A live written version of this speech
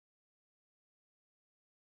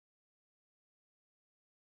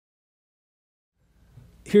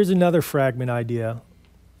here's another fragment idea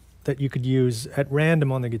that you could use at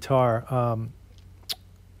random on the guitar.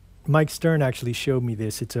 Mike Stern actually showed me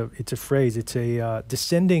this. It's a phrase. It's a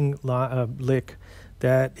descending lick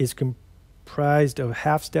that is comprised of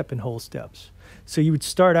half step and whole steps. So you would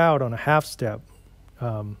start out on a half step,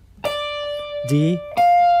 D,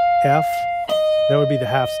 F, that would be the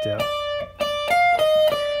half step.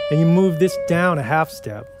 And you move this down a half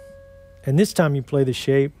step. And this time you play the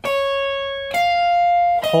shape,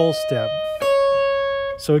 whole step.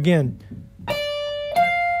 So again,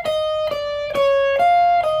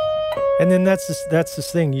 and then that's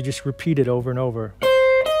this thing. You just repeat it over and over.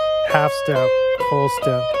 Half step, whole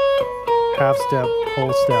step, half step,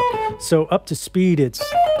 whole step. So up to speed, it's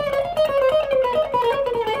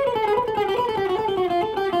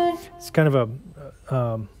kind of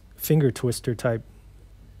a finger twister type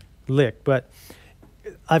lick. But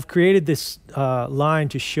I've created this line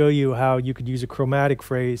to show you how you could use a chromatic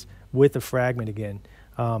phrase with a fragment again.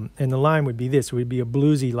 And the line would be this. It would be a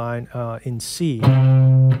bluesy line in C.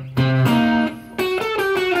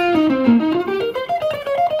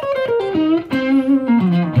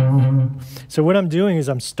 So what I'm doing is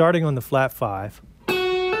I'm starting on the flat 5,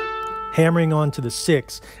 hammering onto the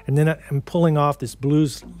 6, and then I'm pulling off this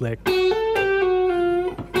blues lick,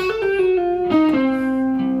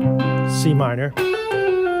 C minor,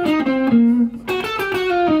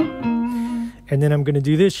 and then I'm going to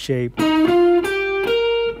do this shape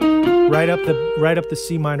right up the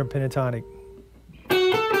C minor pentatonic.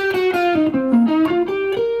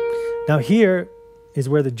 Now here is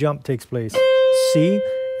where the jump takes place. C,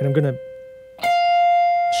 and I'm going to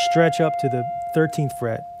stretch up to the 13th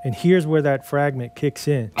fret, and here's where that fragment kicks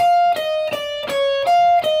in.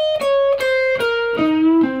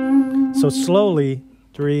 So slowly,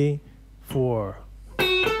 3, 4.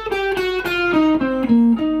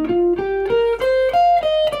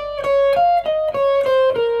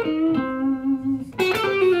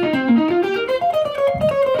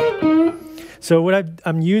 So what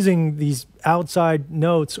I'm using these outside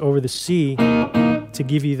notes over the C to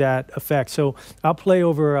give you that effect. So I'll play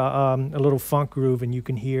over a little funk groove and you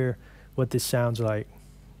can hear what this sounds like.